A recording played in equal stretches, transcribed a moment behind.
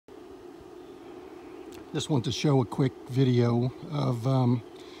Just want to show a quick video of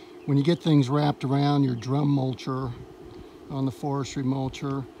when you get things wrapped around your drum mulcher on the forestry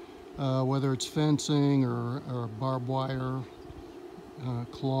mulcher, whether it's fencing or barbed wire,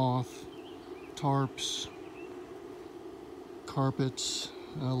 cloth, tarps, carpets,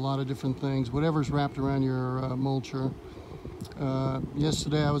 a lot of different things, whatever's wrapped around your mulcher.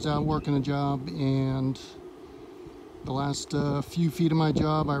 Yesterday I was out working a job, and the last few feet of my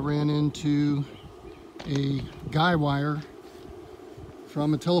job I ran into a guy wire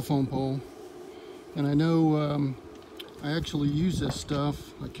from a telephone pole. And I know I actually use this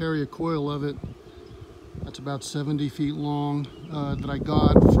stuff. I carry a coil of it that's about 70 feet long that I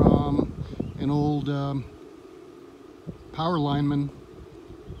got from an old power lineman.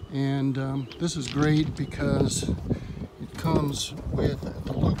 And this is great because it comes with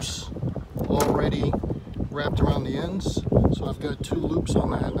the loops already wrapped around the ends. So I've got 2 loops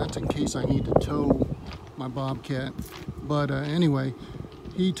on that. That's in case I need to tow my Bobcat. But anyway,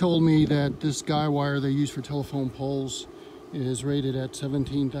 he told me that this guy wire they use for telephone poles is rated at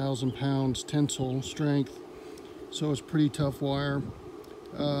 17,000 pounds tensile strength. So it's pretty tough wire.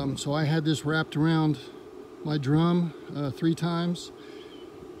 So I had this wrapped around my drum 3 times.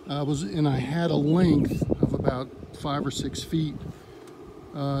 And I had a length of about 5 or 6 feet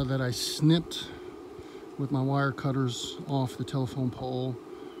that I snipped with my wire cutters off the telephone pole.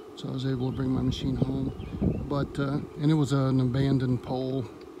 So I was able to bring my machine home. But and it was an abandoned pole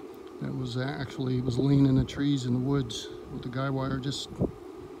that was was laying in the trees in the woods with the guy wire just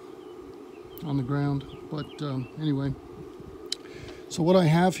on the ground. But anyway, so what I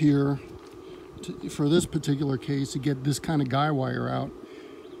have here for this particular case to get this kind of guy wire out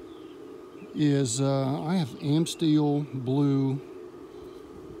is I have Amsteel blue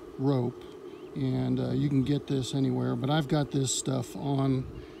rope, and you can get this anywhere, but I've got this stuff on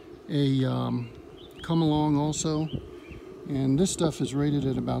a come along also, and this stuff is rated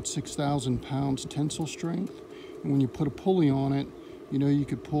at about 6,000 pounds tensile strength. And when you put a pulley on it, you know, you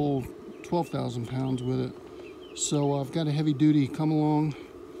could pull 12,000 pounds with it. So I've got a heavy duty come along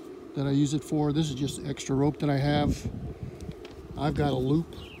that I use it for. This is just extra rope that I have. I've got a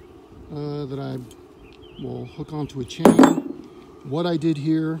loop that I will hook onto a chain. What I did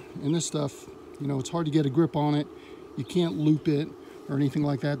here, and this stuff, you know, it's hard to get a grip on it. You can't loop it or anything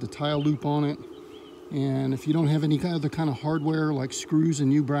like that, the tile loop on it. And if you don't have any other kind of hardware like screws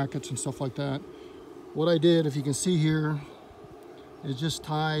and U-brackets and stuff like that, what I did, if you can see here, is just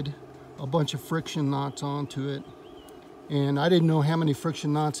tied a bunch of friction knots onto it. And I didn't know how many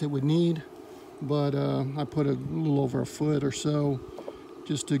friction knots it would need, but I put a little over a foot or so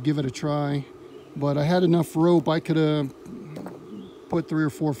just to give it a try. But I had enough rope, I could have put 3 or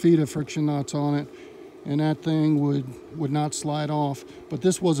 4 feet of friction knots on it, and that thing would not slide off. But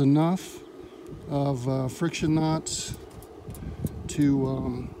this was enough of friction knots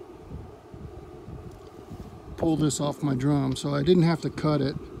to pull this off my drum, so I didn't have to cut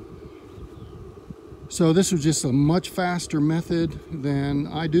it. So this was just a much faster method than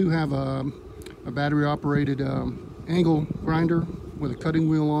I do have a battery operated angle grinder with a cutting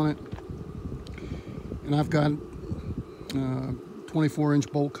wheel on it, and I've got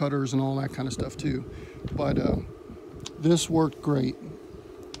 24-inch bolt cutters and all that kind of stuff too. But this worked great.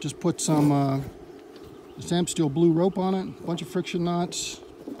 Just put some Amsteel blue rope on it, a bunch of friction knots,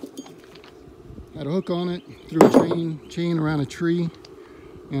 had a hook on it, threw a chain around a tree,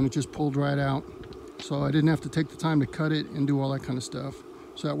 and it just pulled right out. So I didn't have to take the time to cut it and do all that kind of stuff.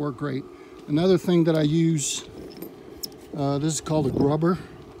 So that worked great. Another thing that I use, this is called a grubber.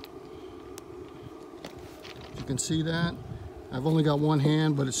 If you can see that, I've only got one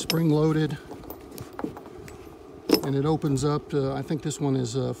hand, but it's spring loaded. And it opens up to, I think this one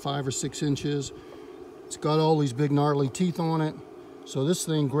is 5 or 6 inches. It's got all these big gnarly teeth on it. So this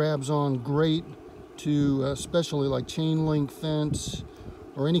thing grabs on great to especially like chain link fence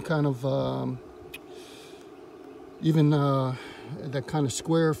or any kind of, even that kind of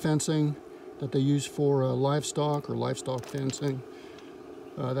square fencing that they use for livestock or livestock fencing.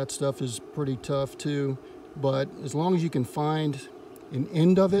 That stuff is pretty tough too. But as long as you can find an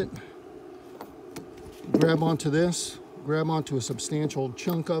end of it, grab onto this, grab onto a substantial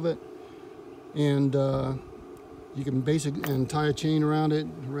chunk of it, and you can basically tie a chain around it,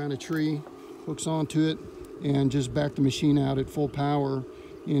 around a tree, hooks onto it, and just back the machine out at full power,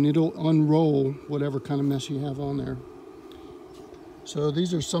 and it'll unroll whatever kind of mess you have on there. So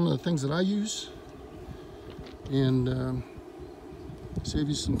these are some of the things that I use, and save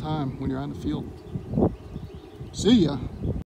you some time when you're out in the field. See ya.